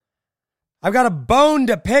I've got a bone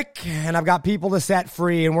to pick and I've got people to set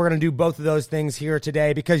free, and we're going to do both of those things here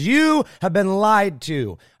today because you have been lied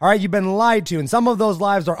to. All right, you've been lied to, and some of those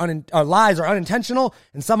lies are unintentional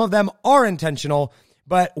and some of them are intentional,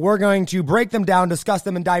 but we're going to break them down, discuss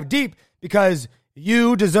them, and dive deep because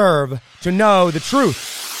you deserve to know the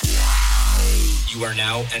truth. You are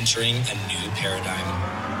now entering a new paradigm.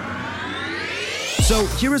 So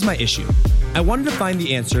here is my issue. I wanted to find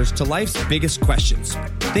the answers to life's biggest questions.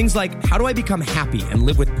 Things like, how do I become happy and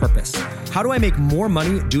live with purpose? How do I make more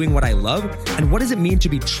money doing what I love? And what does it mean to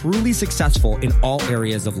be truly successful in all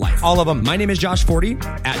areas of life? All of them. My name is Josh Forti,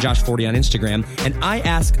 at Josh Forti on Instagram, and I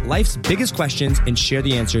ask life's biggest questions and share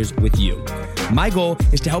the answers with you. My goal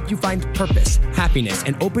is to help you find purpose, happiness,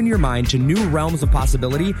 and open your mind to new realms of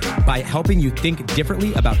possibility by helping you think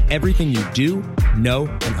differently about everything you do, know,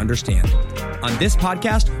 and understand. On this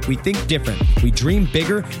podcast, we think different, we dream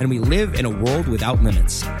bigger, and we live in a world without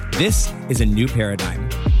limits. This is a new paradigm.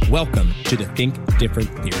 Welcome to the Think Different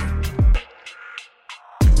Theory.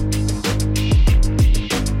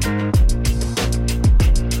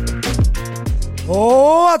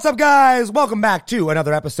 Oh, what's up, guys? Welcome back to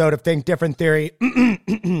another episode of Think Different Theory.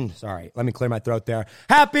 Sorry, let me clear my throat there.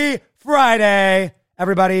 Happy Friday,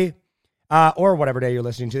 everybody. Or whatever day you're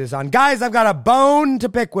listening to this on. Guys, I've got a bone to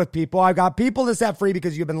pick with people. I've got people to set free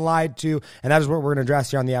because you've been lied to, and that is what we're going to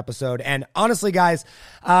address here on the episode. And honestly, guys,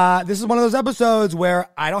 this is one of those episodes where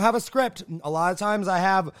I don't have a script. A lot of times I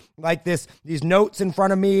have like these notes in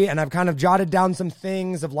front of me, and I've kind of jotted down some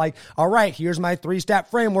things of like, all right, here's my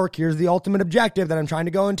 3-step framework. Here's the ultimate objective that I'm trying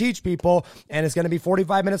to go and teach people, and it's going to be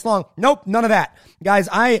 45 minutes long. Nope, none of that. Guys,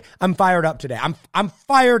 I'm fired up today. I'm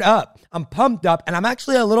fired up. I'm pumped up, and I'm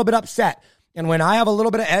actually a little bit upset. And when I have a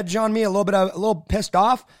little bit of edge on me, a little pissed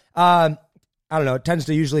off, I don't know, it tends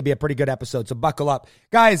to usually be a pretty good episode. So buckle up.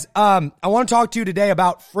 Guys, I want to talk to you today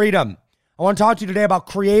about freedom. I want to talk to you today about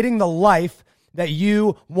creating the life that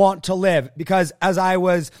you want to live. Because as I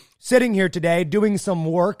was sitting here today doing some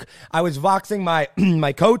work, I was voxing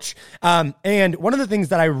my coach. And one of the things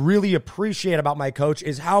that I really appreciate about my coach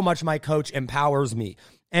is how much my coach empowers me.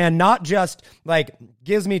 And not just like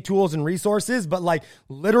gives me tools and resources, but like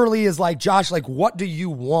literally is like, Josh, like, what do you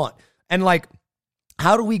want? And like,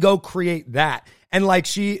 how do we go create that? And like,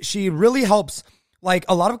 she really helps. Like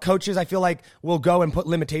a lot of coaches, I feel like will go and put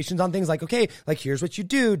limitations on things like, okay, like here's what you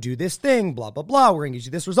do this thing, blah, blah, blah. We're gonna get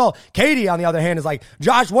you this result. Katie, on the other hand, is like,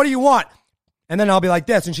 Josh, what do you want? And then I'll be like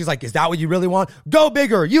this. And she's like, is that what you really want? Go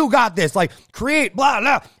bigger. You got this. Like create, blah,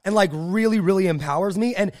 blah. And like really, really empowers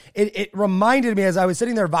me. And it reminded me as I was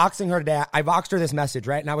sitting there voxing her today, I voxed her this message,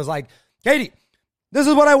 right? And I was like, Katie, this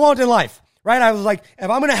is what I want in life. Right. I was like, if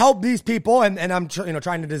I'm going to help these people and I'm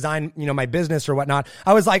trying to design, my business or whatnot,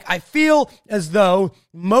 I was like, I feel as though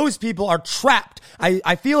most people are trapped.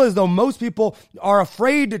 I feel as though most people are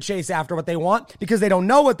afraid to chase after what they want because they don't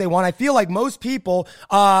know what they want. I feel like most people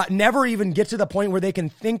never even get to the point where they can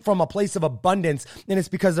think from a place of abundance. And it's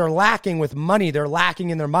because they're lacking with money. They're lacking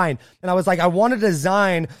in their mind. And I was like, I want to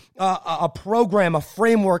design a program, a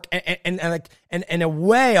framework, and a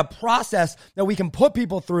way, a process that we can put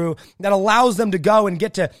people through that allows them to go and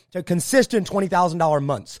get to consistent $20,000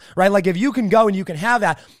 months, right? Like if you can go and you can have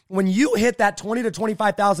that, when you hit that $20,000 to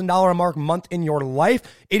 $25,000 mark month in your life,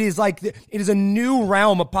 it is a new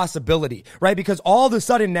realm of possibility, right? Because all of a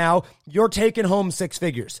sudden now you're taking home 6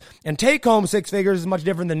 figures, and take home 6 figures is much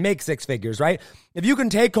different than make 6 figures, right? If you can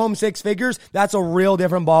take home 6 figures, that's a real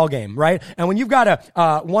different ball game, right? And when you've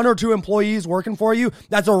got 1 or 2 employees working for you,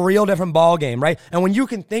 that's a real different ball game, right? And when you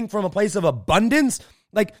can think from a place of abundance,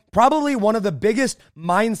 like probably one of the biggest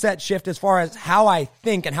mindset shift as far as how I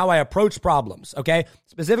think and how I approach problems, okay?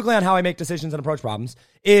 Specifically on how I make decisions and approach problems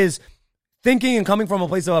is thinking and coming from a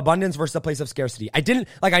place of abundance versus a place of scarcity.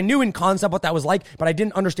 I knew in concept what that was like, but I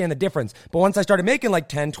didn't understand the difference. But once I started making like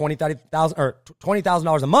 $10,000, $20,000, or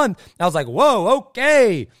 $20,000 a month, I was like, whoa,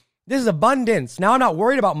 okay. This is abundance. Now I'm not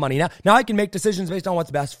worried about money. Now I can make decisions based on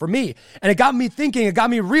what's best for me. And it got me thinking, it got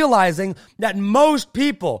me realizing that most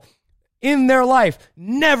people in their life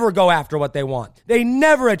never go after what they want. They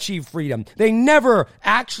never achieve freedom. They never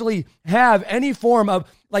actually have any form of,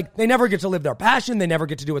 they never get to live their passion. They never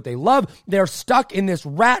get to do what they love. They're stuck in this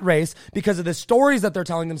rat race because of the stories that they're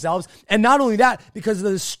telling themselves. And not only that, because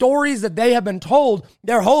of the stories that they have been told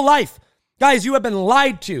their whole life. Guys, you have been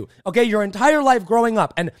lied to, okay, your entire life growing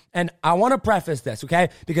up. And I want to preface this, okay,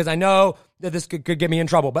 because I know that this could get me in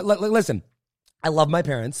trouble. But listen, I love my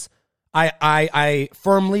parents. I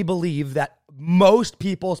firmly believe that most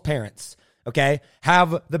people's parents, okay,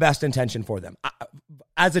 have the best intention for them.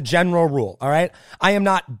 As a general rule, all right? I am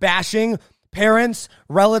not bashing parents,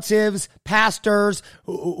 relatives, pastors,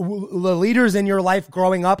 the leaders in your life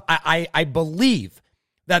growing up, I believe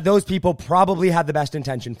that those people probably had the best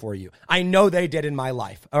intention for you. I know they did in my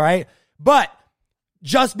life, all right? But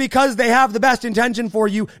just because they have the best intention for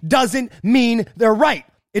you doesn't mean they're right.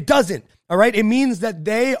 It doesn't, all right? It means that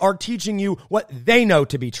they are teaching you what they know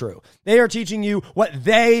to be true. They are teaching you what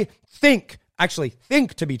they think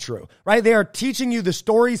to be true, right? They are teaching you the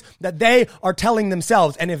stories that they are telling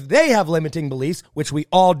themselves. And if they have limiting beliefs, which we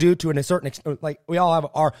all do to a certain extent, like we all have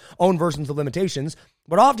our own versions of limitations,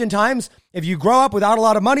 but oftentimes if you grow up without a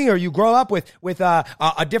lot of money, or you grow up with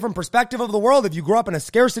a different perspective of the world, if you grow up in a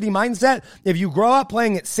scarcity mindset, if you grow up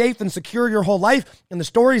playing it safe and secure your whole life, and the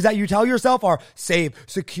stories that you tell yourself are safe,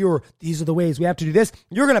 secure, these are the ways we have to do this,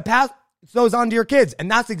 you're going to pass those on to your kids.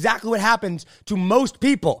 And that's exactly what happens to most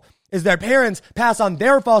people. Is their parents pass on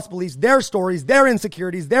their false beliefs, their stories, their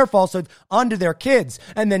insecurities, their falsehoods onto their kids.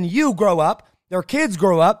 And then you grow up, their kids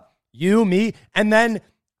grow up, you, me, and then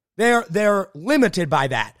they're limited by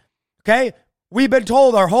that. Okay? We've been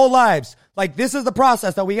told our whole lives, like, this is the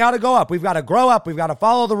process that we got to go up. We've got to grow up. We've got to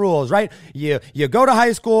follow the rules, right? You go to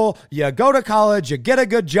high school, you go to college, you get a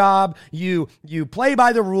good job, you play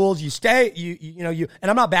by the rules, you stay, and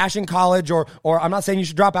I'm not bashing college or I'm not saying you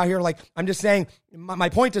should drop out here. Like, I'm just saying my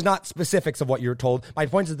point is not specifics of what you're told. My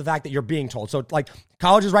point is the fact that you're being told. So, like,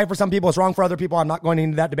 college is right for some people, it's wrong for other people. I'm not going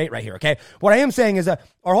into that debate right here, okay? What I am saying is that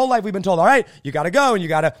our whole life we've been told, all right, you got to go and you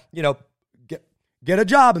got to, get a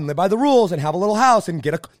job and live by the rules and have a little house and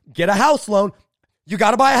get a house loan. You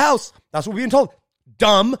got to buy a house. That's what we've been told.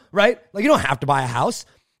 Dumb, right? Like, you don't have to buy a house,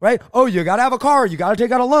 right? Oh, you got to have a car. You got to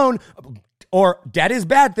take out a loan. Or debt is a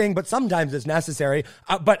bad thing, but sometimes it's necessary.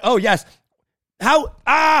 But, oh, yes.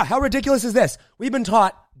 How ridiculous is this? We've been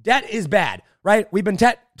taught debt is bad, right? We've been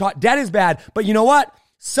taught debt is bad. But you know what?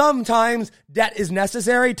 Sometimes debt is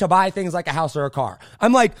necessary to buy things like a house or a car.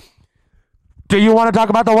 I'm like, do you want to talk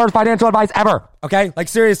about the worst financial advice ever? Okay? Like,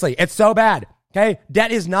 seriously, it's so bad. Okay?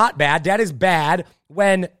 Debt is not bad. Debt is bad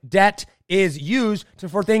when debt is used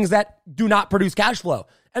for things that do not produce cash flow.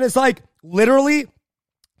 And it's like literally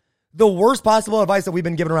the worst possible advice that we've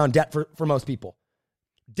been given around debt for most people.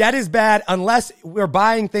 Debt is bad unless we're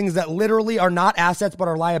buying things that literally are not assets but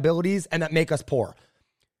are liabilities and that make us poor.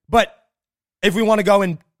 But if we want to go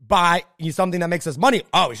and buy something that makes us money,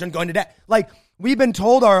 oh, we shouldn't go into debt. Like, we've been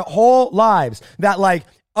told our whole lives that, like,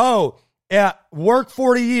 oh, yeah, work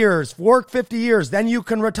 40 years, work 50 years, then you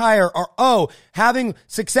can retire. Or, oh, having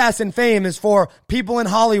success and fame is for people in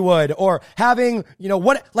Hollywood. Or having,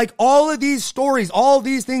 like, all of these stories, all of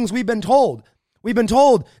these things we've been told. We've been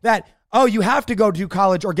told that, oh, you have to go to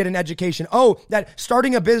college or get an education. Oh, that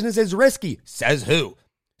starting a business is risky. Says who?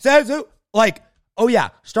 Says who? Like, oh yeah,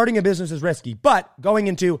 starting a business is risky. But going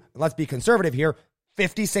into, let's be conservative here,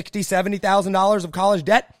 $50,000, $60,000, $70,000 of college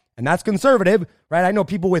debt, and that's conservative, right? I know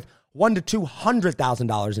people with $100,000 to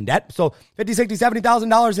 $200,000 in debt. So $50,000, $60,000,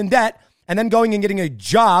 $70,000 in debt, and then going and getting a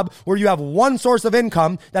job where you have one source of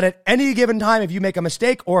income that at any given time, if you make a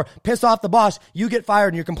mistake or piss off the boss, you get fired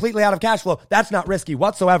and you're completely out of cash flow. That's not risky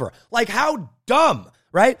whatsoever. Like, how dumb,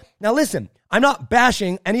 right? Now listen, I'm not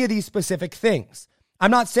bashing any of these specific things.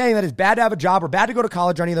 I'm not saying that it's bad to have a job or bad to go to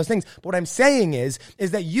college or any of those things. But what I'm saying is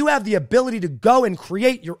that you have the ability to go and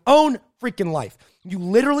create your own freaking life. You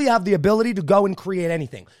literally have the ability to go and create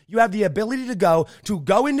anything. You have the ability to go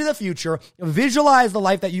into the future, visualize the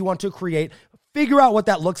life that you want to create, figure out what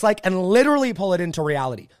that looks like, and literally pull it into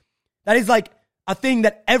reality. That is like a thing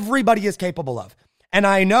that everybody is capable of. And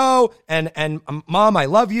I know, and Mom, I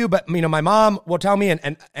love you, but my mom will tell me,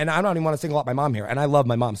 and I don't even want to single out my mom here, and I love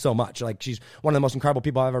my mom so much. Like, she's one of the most incredible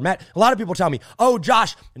people I've ever met. A lot of people tell me, oh,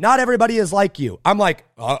 Josh, not everybody is like you. I'm like,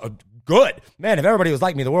 good. Man, if everybody was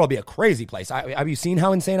like me, the world would be a crazy place. Have you seen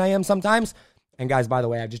how insane I am sometimes? And guys, by the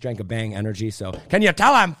way, I just drank a Bang Energy, so can you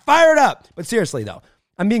tell I'm fired up? But seriously, though,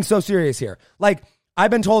 I'm being so serious here. Like, I've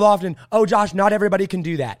been told often, oh, Josh, not everybody can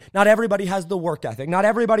do that. Not everybody has the work ethic. Not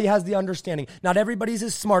everybody has the understanding. Not everybody's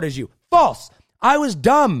as smart as you. False. I was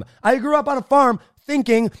dumb. I grew up on a farm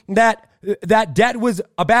thinking that debt was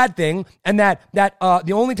a bad thing and that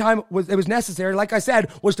the only time it was necessary, like I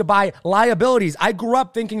said, was to buy liabilities. I grew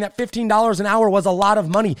up thinking that $15 an hour was a lot of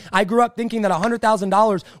money. I grew up thinking that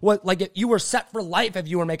 $100,000 was like you were set for life if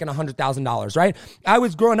you were making $100,000, right? I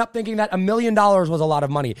was growing up thinking that $1 million was a lot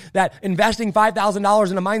of money, that investing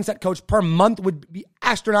 $5,000 in a mindset coach per month would be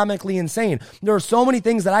astronomically insane. There are so many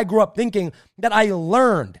things that I grew up thinking that I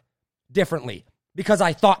learned differently. Because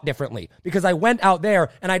I thought differently, because I went out there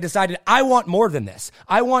and I decided I want more than this.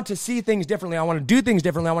 I want to see things differently. I want to do things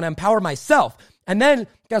differently. I want to empower myself. And then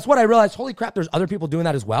guess what? I realized, holy crap, there's other people doing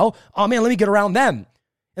that as well. Oh man, let me get around them.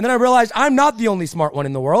 And then I realized I'm not the only smart one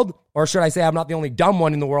in the world, or should I say I'm not the only dumb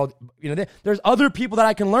one in the world. There's other people that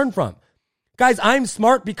I can learn from. Guys, I'm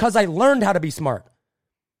smart because I learned how to be smart.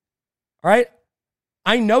 All right?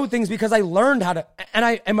 I know things because I learned how to, and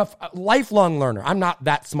I am a lifelong learner. I'm not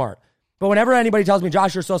that smart. But whenever anybody tells me,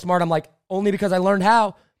 Josh, you're so smart, I'm like, only because I learned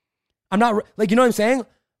how. I'm not, like, you know what I'm saying?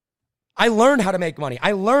 I learned how to make money.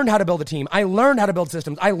 I learned how to build a team. I learned how to build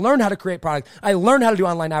systems. I learned how to create products. I learned how to do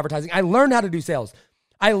online advertising. I learned how to do sales.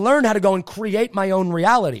 I learned how to go and create my own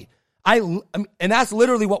reality. And that's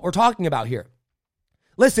literally what we're talking about here.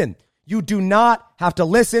 Listen, you do not have to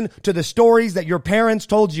listen to the stories that your parents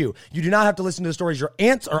told you. You do not have to listen to the stories your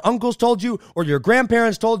aunts or uncles told you, or your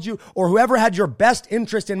grandparents told you, or whoever had your best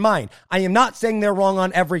interest in mind. I am not saying they're wrong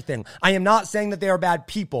on everything. I am not saying that they are bad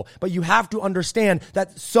people, but you have to understand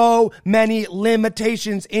that so many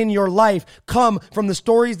limitations in your life come from the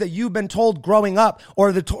stories that you've been told growing up,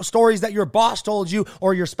 or the stories that your boss told you,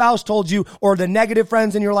 or your spouse told you, or the negative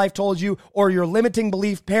friends in your life told you, or your limiting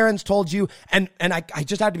belief parents told you. And I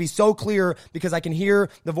just have to be so clear, because I can hear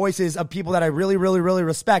the voices of people that I really, really, really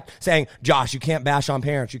respect saying, Josh, you can't bash on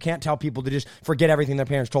parents. You can't tell people to just forget everything their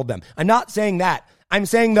parents told them. I'm not saying that. I'm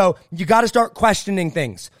saying, though, you got to start questioning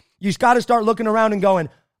things. You got to start looking around and going,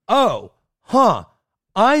 I'm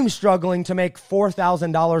struggling to make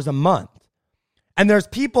 $4,000 a month. And there's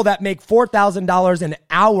people that make $4,000 an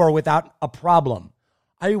hour without a problem.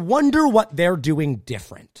 I wonder what they're doing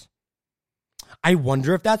different. I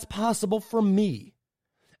wonder if that's possible for me.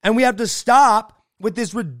 And we have to stop with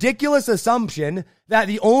this ridiculous assumption that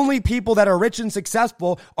the only people that are rich and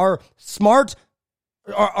successful are smart,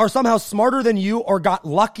 are somehow smarter than you, or got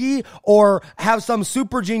lucky, or have some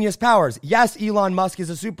super genius powers. Yes, Elon Musk is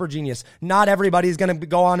a super genius. Not everybody is going to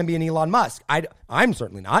go on and be an Elon Musk. I'm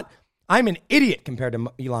certainly not. I'm an idiot compared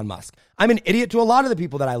to Elon Musk. I'm an idiot to a lot of the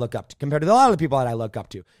people that I look up to, compared to a lot of the people that I look up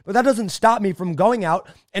to. But that doesn't stop me from going out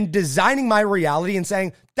and designing my reality and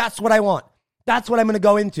saying, that's what I want. That's what I'm going to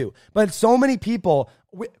go into. But so many people,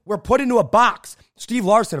 we're put into a box. Steve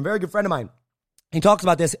Larson, a very good friend of mine, he talks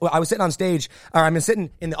about this. I was sitting on stage, or I'm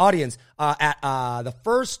sitting in the audience at the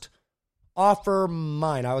first Offer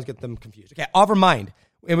Mind. I always get them confused. Okay, Offer Mind.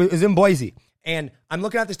 It was in Boise. And I'm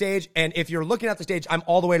looking at the stage, and if you're looking at the stage, I'm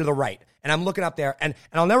all the way to the right. And I'm looking up there, and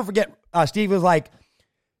I'll never forget, Steve was like,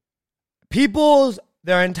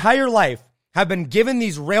 their entire life have been given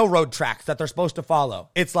these railroad tracks that they're supposed to follow.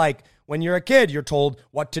 It's like, when you're a kid, you're told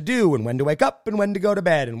what to do and when to wake up and when to go to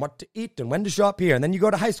bed and what to eat and when to show up here. And then you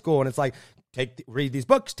go to high school and it's like, read these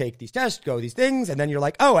books, take these tests, go these things. And then you're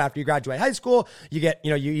like, after you graduate high school, you get,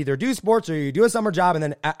 you either do sports or you do a summer job. And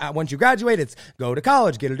then once you graduate, it's go to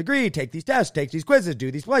college, get a degree, take these tests, take these quizzes,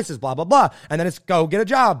 do these places, blah, blah, blah. And then it's go get a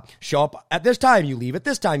job, show up at this time, you leave at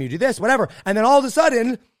this time, you do this, whatever. And then all of a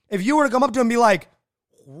sudden, if you were to come up to him and be like,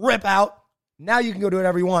 rip out, now you can go do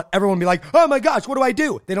whatever you want. Everyone would be like, oh my gosh, what do I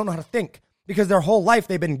do? They don't know how to think. Because their whole life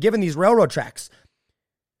they've been given these railroad tracks.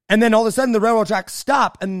 And then all of a sudden the railroad tracks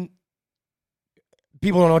stop and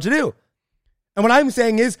people don't know what to do. And what I'm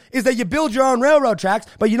saying is that you build your own railroad tracks,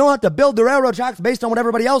 but you don't have to build the railroad tracks based on what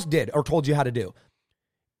everybody else did or told you how to do.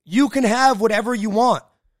 You can have whatever you want.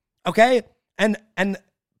 Okay? And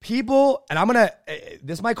people, and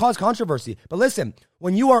this might cause controversy, but listen,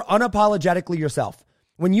 when you are unapologetically yourself,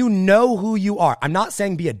 when you know who you are, I'm not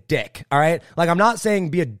saying be a dick, all right? Like, I'm not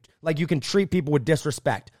saying like you can treat people with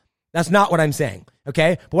disrespect. That's not what I'm saying,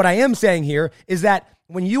 okay? But what I am saying here is that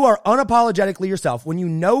when you are unapologetically yourself, when you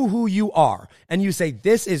know who you are, and you say,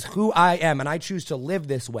 this is who I am, and I choose to live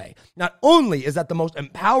this way, not only is that the most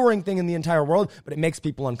empowering thing in the entire world, but it makes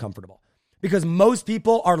people uncomfortable. Because most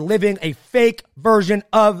people are living a fake version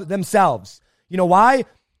of themselves. You know why?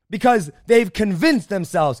 Because they've convinced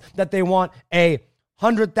themselves that they want a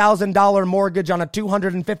 $100,000 mortgage on a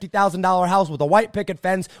 $250,000 house with a white picket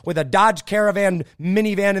fence, with a Dodge Caravan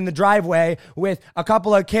minivan in the driveway, with a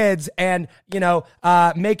couple of kids, and,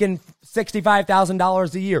 making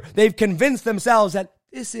 $65,000 a year. They've convinced themselves that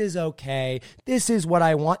this is okay. This is what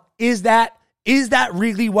I want. Is that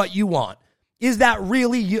really what you want? Is that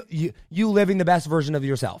really you living the best version of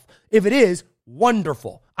yourself? If it is,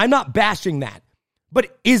 wonderful. I'm not bashing that.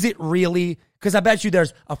 But is it really? Because I bet you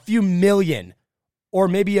there's a few million or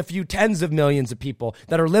maybe a few tens of millions of people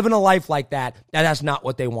that are living a life like that, that's not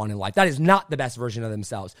what they want in life. That is not the best version of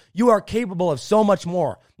themselves. You are capable of so much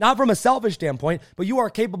more, not from a selfish standpoint, but you are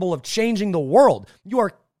capable of changing the world. You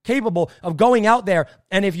are capable of going out there.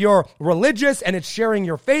 And if you're religious and it's sharing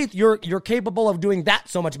your faith, you're capable of doing that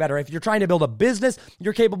so much better. If you're trying to build a business,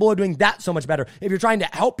 you're capable of doing that so much better. If you're trying to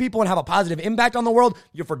help people and have a positive impact on the world,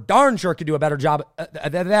 you for darn sure could do a better job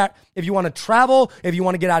at that. If you want to travel, if you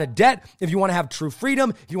want to get out of debt, if you want to have true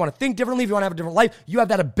freedom, if you want to think differently, if you want to have a different life, you have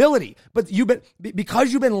that ability. But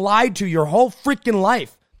because you've been lied to your whole freaking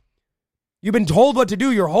life, you've been told what to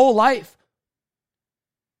do your whole life.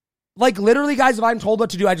 Like literally, guys, if I'm told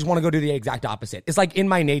what to do, I just want to go do the exact opposite. It's like in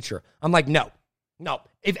my nature. I'm like, no.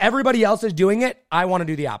 If everybody else is doing it, I want to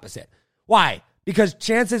do the opposite. Why? Because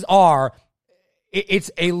chances are it's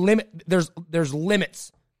a limit. There's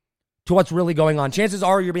limits to what's really going on. Chances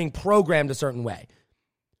are you're being programmed a certain way.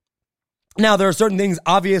 Now, there are certain things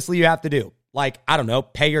obviously you have to do. Like, I don't know,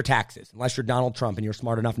 pay your taxes, unless you're Donald Trump and you're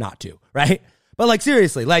smart enough not to, right? But like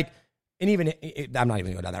seriously, like, and even, I'm not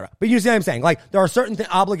even going to go down that route. But you see what I'm saying? Like, there are certain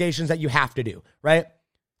obligations that you have to do, right?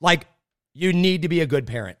 Like, you need to be a good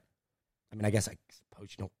parent. I mean, I guess I suppose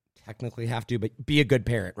you don't technically have to, but be a good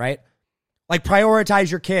parent, right? Like,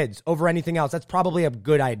 prioritize your kids over anything else. That's probably a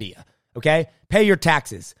good idea, okay? Pay your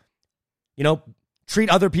taxes. Treat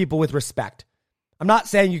other people with respect. I'm not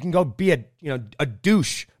saying you can go be a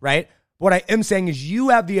douche, right? What I am saying is you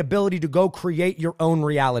have the ability to go create your own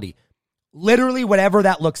reality. Literally, whatever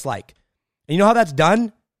that looks like. And you know how that's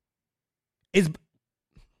done?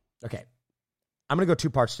 Okay, I'm going to go two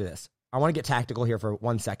parts to this. I want to get tactical here for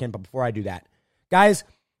 1 second, but before I do that, guys,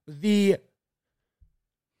 the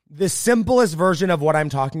simplest version of what I'm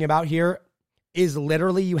talking about here is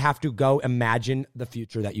literally you have to go imagine the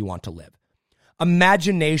future that you want to live.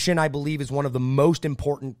 Imagination, I believe, is one of the most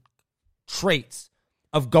important traits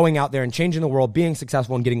of going out there and changing the world, being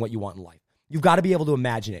successful, and getting what you want in life. You've got to be able to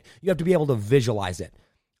imagine it. You have to be able to visualize it.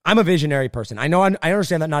 I'm a visionary person. I know I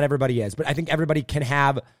understand that not everybody is, but I think everybody can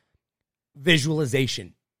have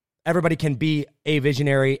visualization. Everybody can be a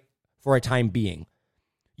visionary for a time being.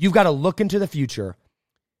 You've got to look into the future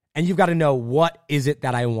and you've got to know, what is it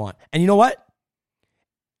that I want? And you know what?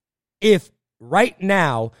 If right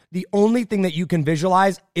now, the only thing that you can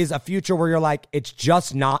visualize is a future where you're like, it's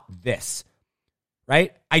just not this,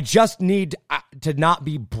 right? I just need to not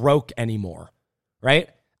be broke anymore, right?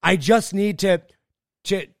 I just need to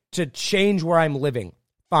change where I'm living.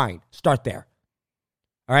 Fine, start there.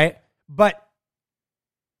 All right? But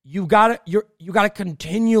you gotta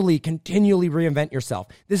continually reinvent yourself.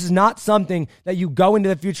 This is not something that you go into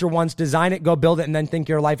the future once, design it, go build it, and then think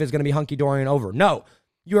your life is going to be hunky-dory and over. No,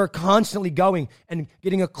 you are constantly going and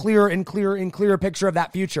getting a clearer and clearer picture of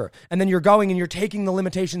that future. And then you're going and you're taking the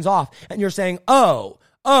limitations off and you're saying, oh,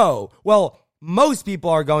 well, most people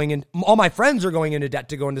are going in, all my friends are going into debt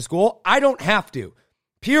to go into school. I don't have to.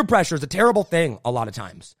 Peer pressure is a terrible thing a lot of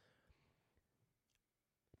times.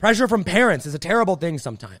 Pressure from parents is a terrible thing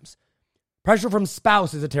sometimes. Pressure from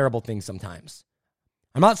spouse is a terrible thing sometimes.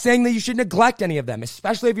 I'm not saying that you should neglect any of them,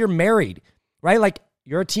 especially if you're married, right? Like,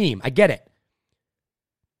 you're a team. I get it.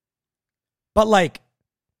 But like,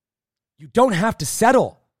 you don't have to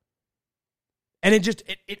settle. And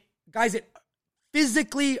it guys, it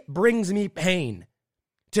physically brings me pain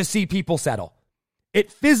to see people settle.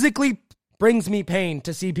 It physically brings me pain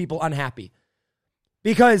to see people unhappy.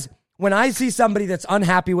 Because when I see somebody that's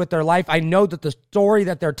unhappy with their life, I know that the story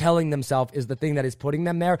that they're telling themselves is the thing that is putting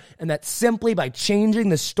them there. And that simply by changing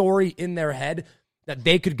the story in their head, that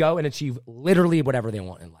they could go and achieve literally whatever they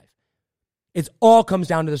want in life. It all comes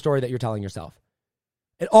down to the story that you're telling yourself.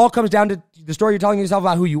 It all comes down to the story you're telling yourself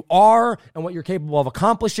about who you are and what you're capable of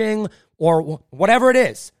accomplishing or whatever it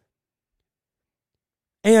is.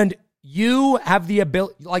 And you have the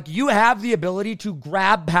ability to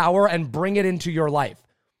grab power and bring it into your life.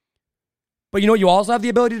 But you know what you also have the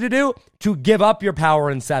ability to do? To give up your power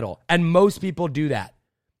and settle. And most people do that.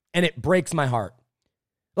 And it breaks my heart.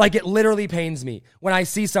 Like, it literally pains me when I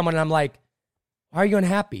see someone and I'm like, why are you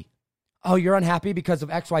unhappy? Oh, you're unhappy because of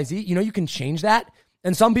XYZ? You know, you can change that.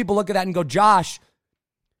 And some people look at that and go, Josh,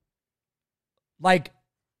 like,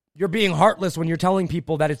 you're being heartless when you're telling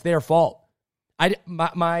people that it's their fault.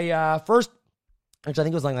 My first, actually, I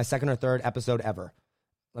think it was like my second or third episode ever.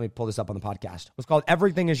 Let me pull this up on the podcast. It was called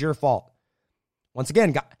Everything Is Your Fault. Once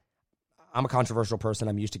again, I'm a controversial person.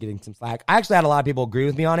 I'm used to getting some slack. I actually had a lot of people agree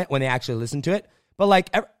with me on it when they actually listened to it. But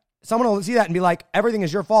like, someone will see that and be like, everything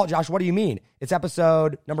is your fault, Josh. What do you mean? It's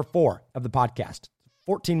episode number 4 of the podcast.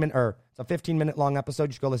 it's a 15-minute long episode.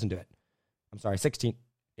 You should go listen to it. I'm sorry, 16.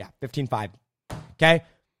 Yeah, 15.5. Okay?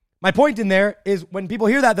 My point in there is when people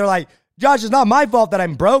hear that, they're like, Josh, it's not my fault that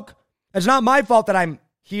I'm broke. It's not my fault that I'm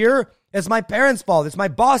here. It's my parents' fault. It's my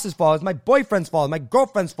boss's fault. It's my boyfriend's fault. It's my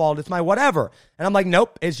girlfriend's fault. It's my whatever. And I'm like,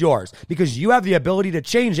 nope, it's yours because you have the ability to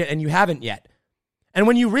change it and you haven't yet. And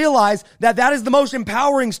when you realize that that is the most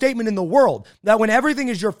empowering statement in the world, that when everything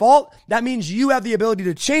is your fault, that means you have the ability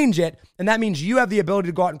to change it. And that means you have the ability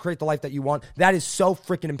to go out and create the life that you want. That is so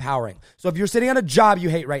freaking empowering. So if you're sitting on a job you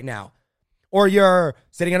hate right now, or you're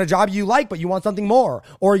sitting on a job you like, but you want something more,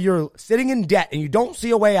 or you're sitting in debt and you don't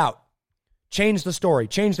see a way out, change the story,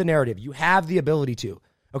 change the narrative. You have the ability to,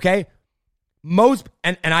 okay?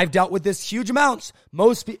 And I've dealt with this huge amounts.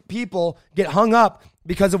 Most people get hung up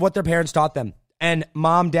because of what their parents taught them. And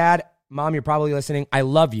Dad, you're probably listening. I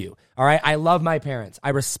love you, all right? I love my parents. I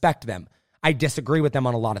respect them. I disagree with them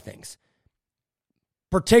on a lot of things,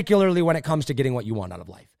 particularly when it comes to getting what you want out of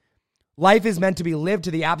life. Life is meant to be lived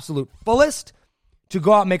to the absolute fullest, to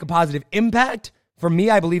go out and make a positive impact. For me,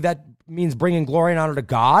 I believe that means bringing glory and honor to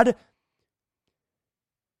God.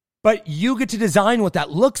 But you get to design what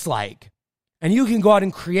that looks like, and you can go out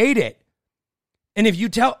and create it. And if you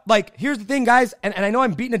here's the thing, guys, and I know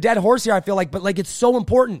I'm beating a dead horse here, I feel like, but it's so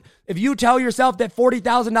important. If you tell yourself that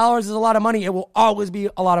 $40,000 is a lot of money, it will always be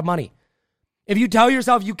a lot of money. If you tell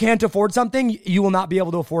yourself you can't afford something, you will not be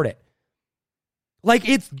able to afford it.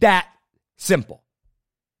 It's that simple.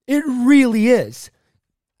 It really is.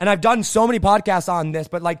 And I've done so many podcasts on this,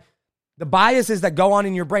 but the biases that go on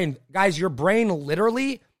in your brain, guys, your brain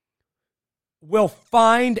literally will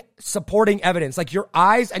find supporting evidence. Your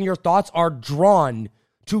eyes and your thoughts are drawn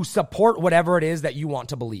to support whatever it is that you want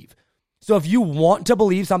to believe. So if you want to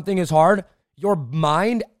believe something is hard, your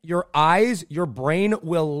mind, your eyes, your brain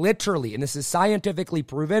will literally, and this is scientifically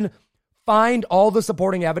proven, find all the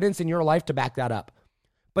supporting evidence in your life to back that up.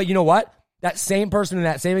 But you know what? That same person in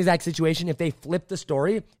that same exact situation, if they flip the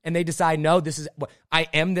story and they decide, no, I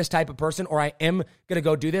am this type of person, or I am going to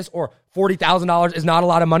go do this, or $40,000 is not a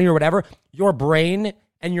lot of money or whatever, your brain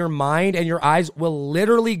and your mind and your eyes will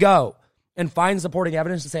literally go and find supporting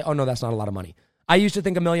evidence to say, oh no, that's not a lot of money. I used to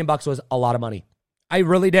think $1 million was a lot of money. I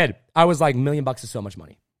really did. I was like, $1 million is so much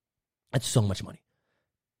money. That's so much money.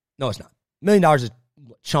 No, it's not. $1 million is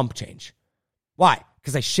chump change. Why?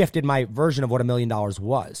 Because I shifted my version of what $1 million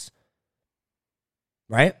was.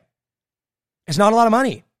 Right? It's not a lot of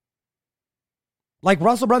money.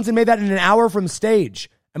 Russell Brunson made that in an hour from stage.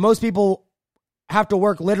 And most people have to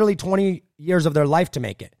work literally 20 years of their life to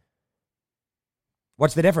make it.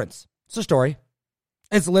 What's the difference? It's a story.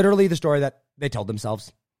 It's literally the story that they told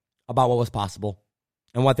themselves about what was possible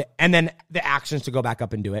and then the actions to go back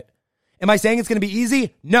up and do it. Am I saying it's going to be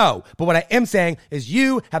easy? No. But what I am saying is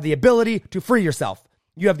you have the ability to free yourself.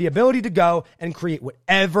 You have the ability to go and create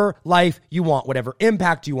whatever life you want, whatever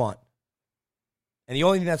impact you want. And the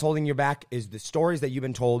only thing that's holding you back is the stories that you've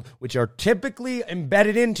been told, which are typically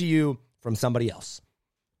embedded into you from somebody else.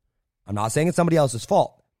 I'm not saying it's somebody else's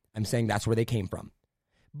fault. I'm saying that's where they came from.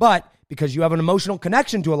 But because you have an emotional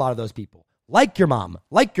connection to a lot of those people, like your mom,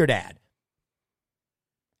 like your dad,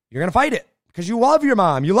 you're going to fight it because you love your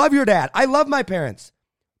mom, you love your dad. I love my parents.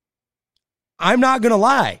 I'm not going to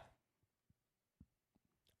lie.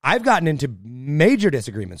 I've gotten into major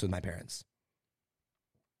disagreements with my parents.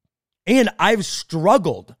 And I've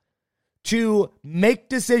struggled to make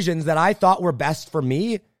decisions that I thought were best for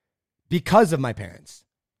me because of my parents.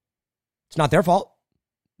 It's not their fault.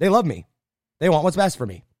 They love me. They want what's best for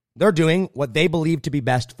me. They're doing what they believe to be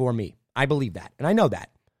best for me. I believe that, and I know that.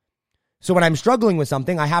 So when I'm struggling with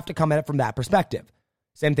something, I have to come at it from that perspective.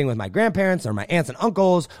 Same thing with my grandparents or my aunts and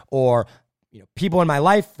uncles or people in my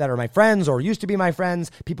life that are my friends or used to be my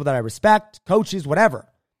friends, people that I respect, coaches, whatever.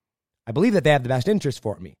 I believe that they have the best interest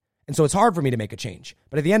for me. And so it's hard for me to make a change.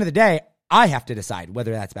 But at the end of the day, I have to decide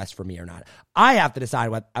whether that's best for me or not. I have to decide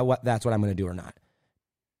what that's what I'm going to do or not.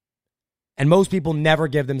 And most people never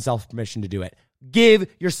give themselves permission to do it.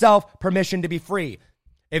 Give yourself permission to be free.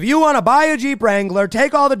 If you want to buy a Jeep Wrangler,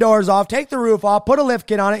 take all the doors off, take the roof off, put a lift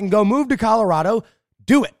kit on it, and go move to Colorado,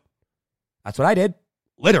 do it. That's what I did.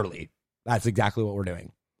 Literally. That's exactly what we're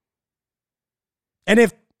doing. And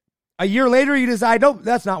if a year later you decide, nope,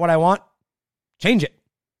 that's not what I want, change it.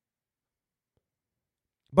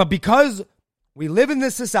 But because we live in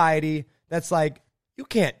this society that's like, you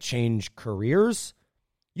can't change careers.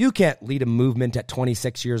 You can't lead a movement at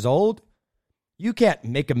 26 years old. You can't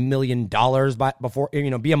make $1 million before,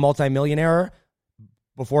 be a multimillionaire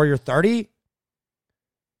before you're 30.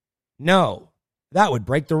 No, that would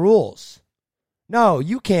break the rules. No,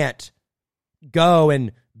 you can't go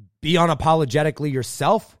and be unapologetically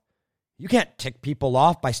yourself. You can't tick people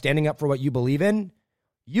off by standing up for what you believe in.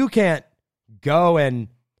 You can't go and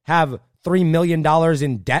have $3 million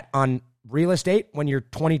in debt on real estate when you're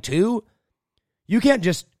 22. You can't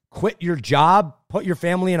just quit your job, put your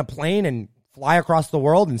family in a plane and fly across the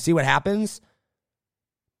world and see what happens?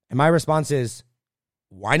 And my response is,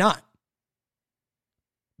 why not?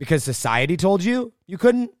 Because society told you you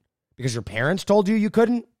couldn't? Because your parents told you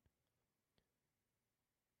couldn't?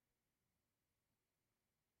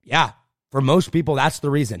 Yeah, for most people, that's the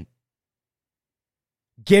reason.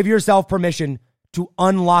 Give yourself permission to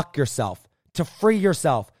unlock yourself, to free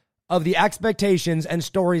yourself of the expectations and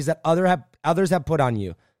stories that others have put on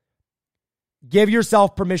you. Give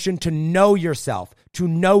yourself permission to know yourself, to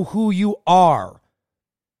know who you are.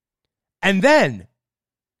 And then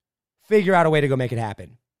figure out a way to go make it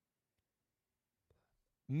happen.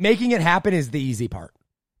 Making it happen is the easy part.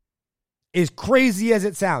 As crazy as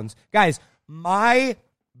it sounds. Guys, my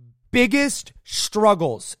biggest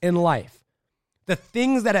struggles in life, the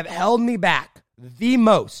things that have held me back the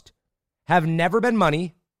most, have never been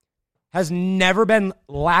money, has never been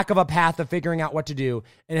lack of a path of figuring out what to do,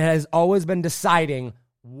 and it has always been deciding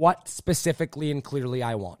what specifically and clearly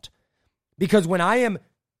I want. Because when I am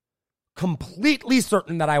completely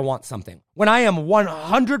certain that I want something, when I am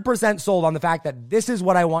 100% sold on the fact that this is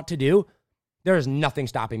what I want to do, there is nothing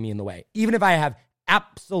stopping me in the way, even if I have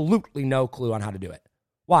absolutely no clue on how to do it.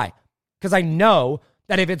 Why? Because I know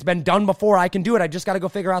that if it's been done before, I can do it. I just got to go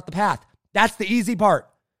figure out the path. That's the easy part.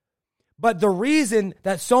 But the reason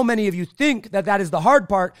that so many of you think that that is the hard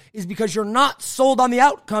part is because you're not sold on the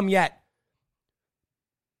outcome yet.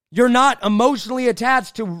 You're not emotionally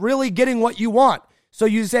attached to really getting what you want. So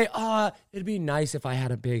you say, it'd be nice if I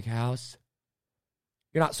had a big house.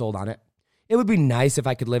 You're not sold on it. It would be nice if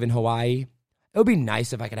I could live in Hawaii. It would be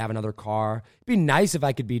nice if I could have another car. It'd be nice if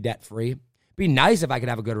I could be debt-free. It'd be nice if I could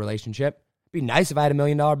have a good relationship. It'd be nice if I had $1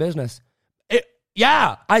 million business.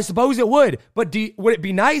 Yeah, I suppose it would. But would it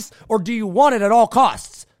be nice, or do you want it at all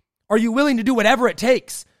costs? Are you willing to do whatever it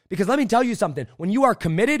takes? Because let me tell you something. When you are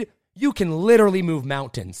committed, you can literally move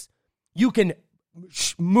mountains. You can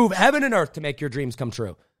move heaven and earth to make your dreams come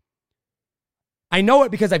true. I know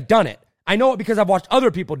it because I've done it. I know it because I've watched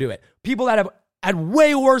other people do it. People that have had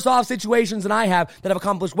way worse off situations than I have, that have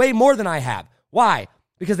accomplished way more than I have. Why?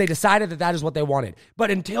 Because they decided that that is what they wanted.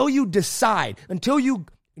 But until you decide, and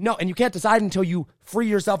you can't decide until you free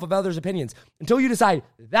yourself of others' opinions. Until you decide,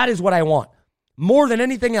 that is what I want, more than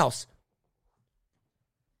anything else,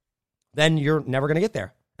 then you're never going to get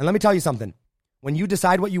there. And let me tell you something. When you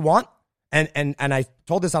decide what you want, and I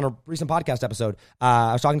told this on a recent podcast episode,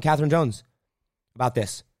 I was talking to Catherine Jones about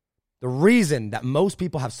this. The reason that most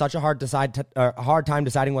people have such a hard time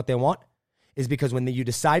deciding what they want is because when you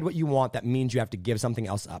decide what you want, that means you have to give something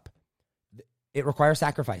else up. It requires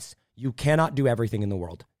sacrifice. You cannot do everything in the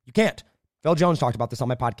world. You can't. Phil Jones talked about this on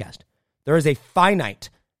my podcast. There is a finite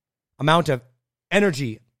amount of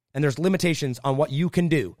energy, and there's limitations on what you can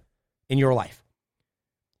do in your life.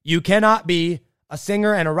 You cannot be a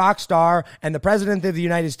singer and a rock star and the president of the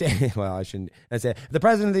United States. Well, I shouldn't. That's it. The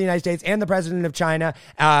president of the United States and the president of China,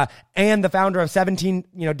 and the founder of 17,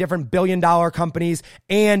 different billion-dollar companies,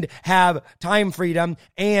 and have time freedom,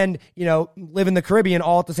 and live in the Caribbean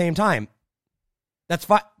all at the same time. That's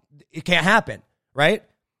fine. It can't happen, right?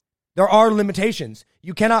 There are limitations.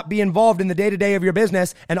 You cannot be involved in the day-to-day of your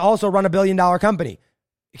business and also run a billion-dollar company.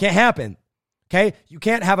 It can't happen. Okay? You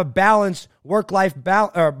can't have a balanced work-life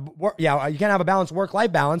balance, you can't have a balanced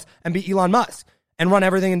work-life balance and be Elon Musk and run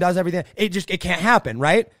everything and does everything. It can't happen,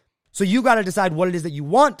 right? So you got to decide what it is that you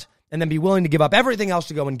want and then be willing to give up everything else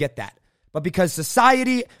to go and get that. But because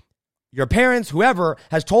society, your parents, whoever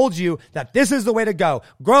has told you that this is the way to go,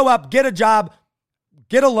 grow up, get a job,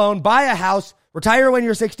 get a loan, buy a house, retire when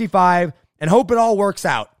you're 65, and hope it all works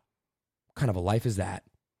out. What kind of a life is that?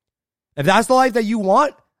 If that's the life that you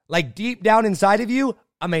want, like deep down inside of you,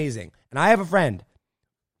 amazing. And I have a friend,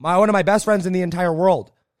 one of my best friends in the entire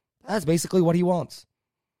world. That's basically what he wants.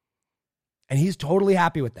 And he's totally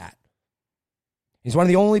happy with that. He's one of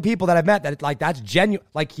the only people that I've met that that's genuine.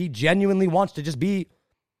 Like he genuinely wants to just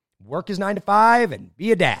work his 9 to 5 and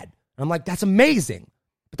be a dad. And I'm like, that's amazing.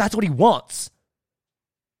 But that's what he wants.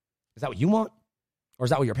 Is that what you want? Or is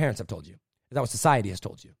that what your parents have told you? Is that what society has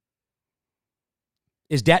told you?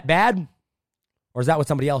 Is debt bad? Or is that what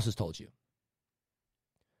somebody else has told you?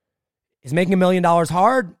 Is making $1 million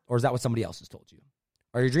hard? Or is that what somebody else has told you?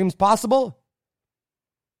 Are your dreams possible?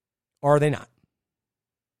 Or are they not?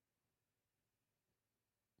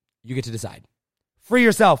 You get to decide. Free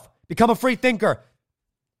yourself. Become a free thinker.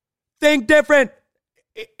 Think different.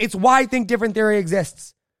 It's why Think Different Theory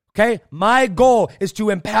exists. Okay? My goal is to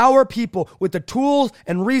empower people with the tools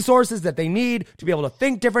and resources that they need to be able to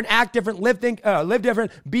think different, act different, live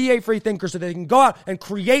different, be a free thinker so they can go out and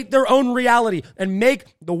create their own reality and make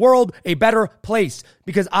the world a better place.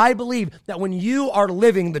 Because I believe that when you are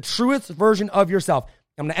living the truest version of yourself,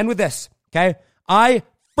 I'm going to end with this, okay? I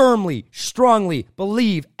firmly, strongly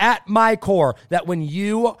believe at my core that when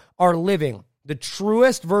you are living the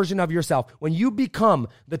truest version of yourself, when you become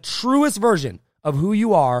the truest version of who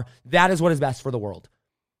you are, that is what is best for the world.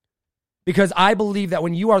 Because I believe that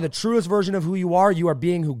when you are the truest version of who you are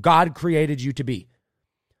being who God created you to be.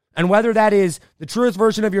 And whether that is the truest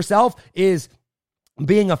version of yourself is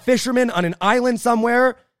being a fisherman on an island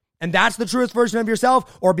somewhere, and that's the truest version of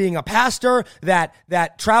yourself, or being a pastor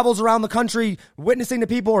that travels around the country witnessing to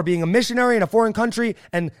people, or being a missionary in a foreign country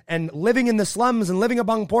and living in the slums and living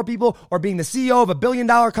among poor people, or being the CEO of a $1 billion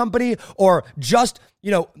company, or just,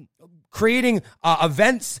 creating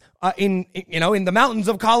events in the mountains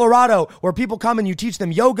of Colorado where people come and you teach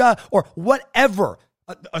them yoga, or whatever,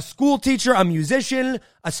 a school teacher, a musician,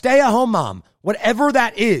 a stay-at-home mom, whatever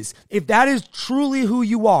that is, if that is truly who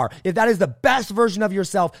you are, if that is the best version of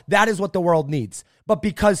yourself, that is what the world needs. But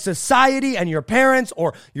because society and your parents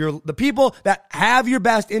or the people that have your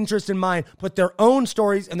best interest in mind put their own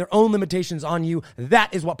stories and their own limitations on you,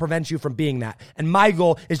 that is what prevents you from being that. And my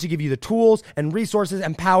goal is to give you the tools and resources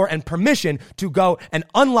and power and permission to go and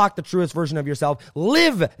unlock the truest version of yourself,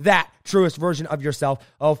 live that truest version of yourself,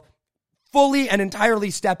 fully and entirely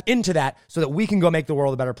step into that so that we can go make the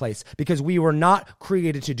world a better place, because we were not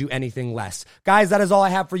created to do anything less. Guys, that is all I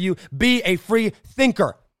have for you. Be a free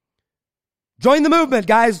thinker. Join the movement,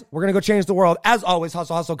 guys. We're going to go change the world. As always,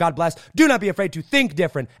 hustle, hustle, God bless. Do not be afraid to think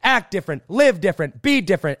different, act different, live different, be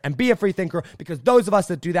different, and be a free thinker, because those of us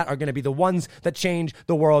that do that are going to be the ones that change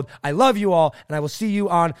the world. I love you all, and I will see you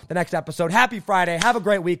on the next episode. Happy Friday. Have a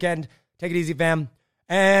great weekend. Take it easy, fam.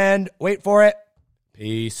 And wait for it.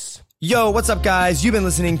 Peace. Yo, what's up, guys? You've been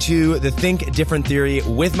listening to the Think Different Theory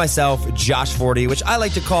with myself, Josh Forti, which I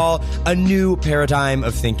like to call a new paradigm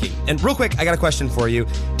of thinking. And real quick, I got a question for you.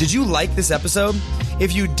 Did you like this episode?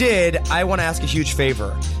 If you did, I want to ask a huge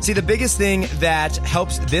favor. See, the biggest thing that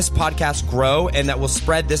helps this podcast grow and that will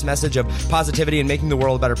spread this message of positivity and making the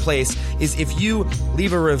world a better place is if you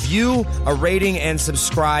leave a review, a rating, and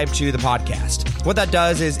subscribe to the podcast. What that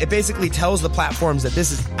does is it basically tells the platforms that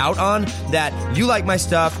this is out on that you like my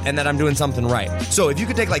stuff and that I'm doing something right. So if you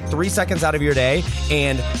could take like 3 seconds out of your day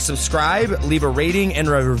and subscribe, leave a rating and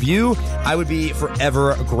a review, I would be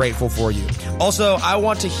forever grateful for you. Also, I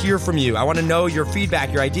want to hear from you. I want to know your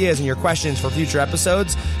feedback, your ideas, and your questions for future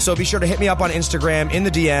episodes. So be sure to hit me up on Instagram in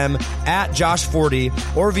the DM at Josh Forti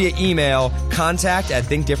or via email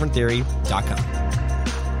contact@thinkdifferenttheory.com.